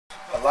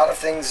A lot of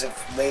things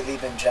have lately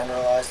been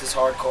generalized as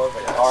hardcore,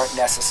 but aren't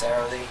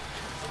necessarily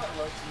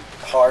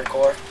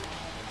hardcore.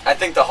 I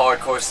think the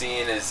hardcore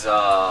scene is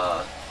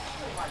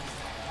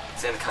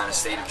it's in a kind of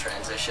state of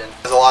transition.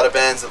 There's a lot of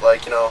bands that,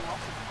 like, you know,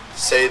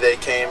 say they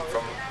came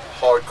from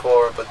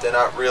hardcore, but they're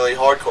not really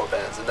hardcore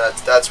bands, and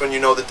that's when you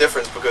know the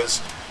difference,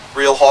 because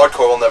real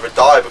hardcore will never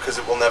die because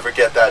it will never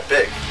get that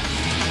big.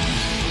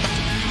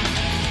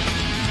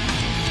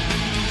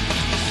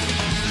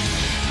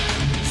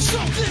 So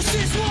this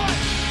is what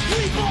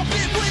we've all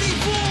been waiting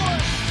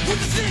for. With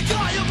the thing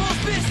I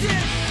almost missed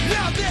it.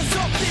 Now there's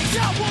some things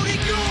I won't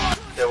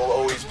ignore. There will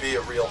always be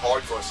a real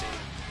hardcore scene,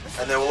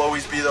 and there will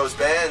always be those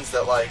bands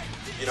that, like,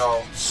 you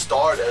know,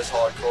 start as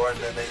hardcore and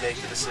then they make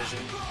the decision,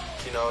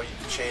 you know,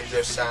 change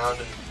their sound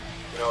and,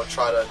 you know,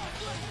 try to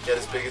get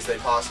as big as they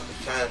possibly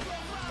can.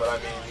 But I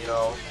mean, you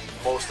know,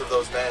 most of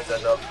those bands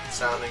end up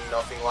sounding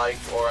nothing like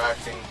or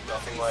acting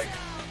nothing like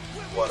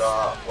what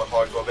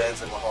hardcore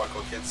bands and what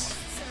hardcore kids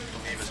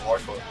believe is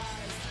hardcore.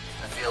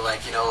 I feel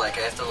like, you know, like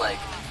after like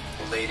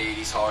the late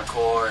 80s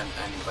hardcore and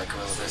like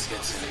Gorilla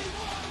Biscuits and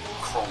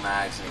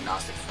Cro-Mags and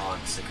Agnostic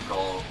Front, Sick of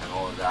Gold and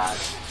all of that,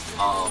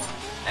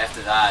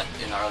 after that,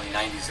 in the early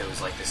 90s, there was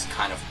like this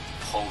kind of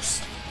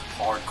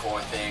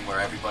post-hardcore thing where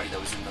everybody that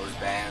was in those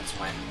bands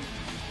went and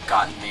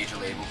got in major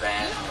label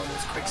bands, you know,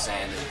 there's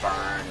Quicksand and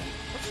Burn and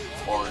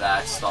all of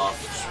that stuff,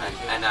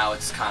 and now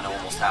it's kind of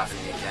almost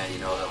happening again, you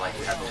know, that like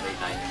we had the late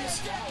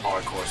 90s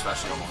hardcore,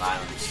 especially on Long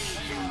Island, was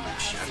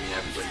huge. I mean,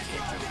 everybody came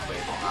through and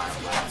played Long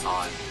Island all the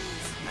time,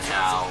 and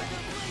now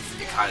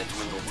it kind of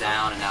dwindled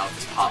down, and now with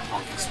this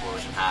pop-punk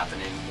explosion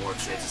happening, more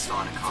kids are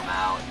starting to come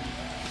out, and,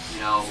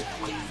 you know,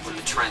 when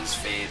the trends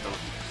fade,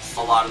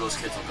 a lot of those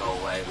kids will go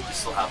away, but you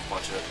still have a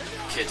bunch of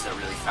kids that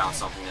really found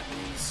something that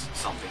means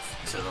something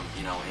to them,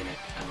 you know, in it,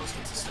 and those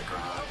kids will stick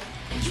around.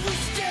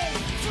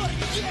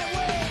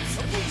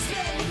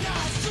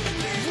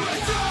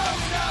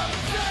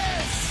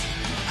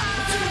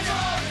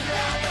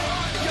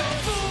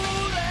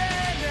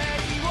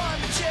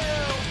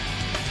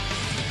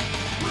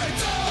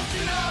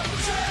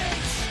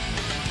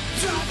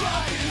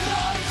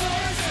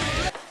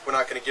 We're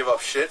not going to give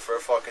up shit for a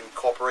fucking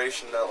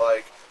corporation that,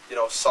 like, you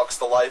know, sucks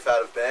the life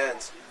out of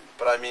bands.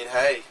 But I mean,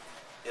 hey,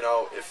 you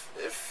know, if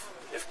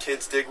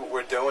kids dig what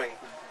we're doing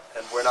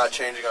and we're not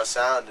changing our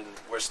sound and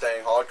we're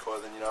staying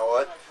hardcore, then you know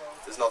what?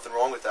 There's nothing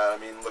wrong with that. I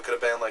mean, look at a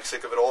band like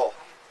Sick of It All.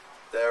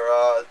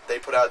 They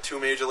put out 2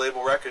 major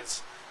label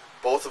records,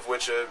 both of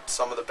which are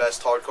some of the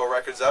best hardcore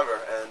records ever,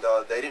 and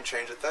they didn't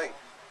change a thing.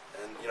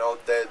 And, you know,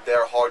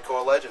 they're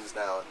hardcore legends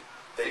now, and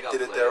they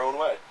did it their own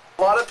way.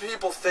 A lot of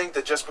people think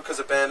that just because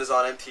a band is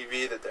on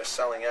MTV that they're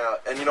selling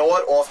out. And you know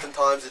what?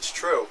 Oftentimes it's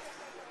true.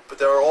 But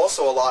there are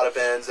also a lot of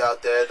bands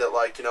out there that,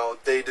 like, you know,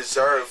 they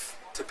deserve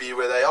to be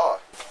where they are.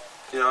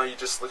 You know, you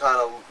just kind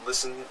of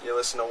listen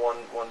to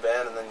one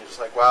band and then you're just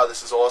like, wow,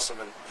 this is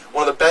awesome. And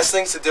one of the best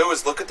things to do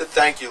is look at the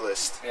thank you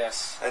list.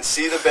 Yes. And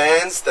see the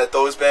bands that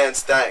those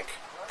bands thank.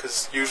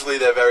 Because usually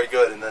they're very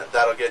good, and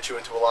that'll get you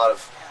into a lot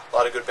of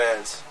good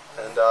bands.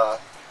 And,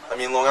 I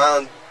mean, Long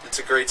Island, it's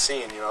a great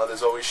scene, you know.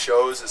 There's always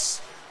shows,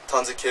 there's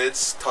tons of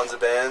kids, tons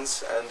of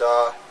bands, and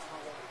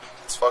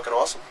it's fucking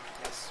awesome.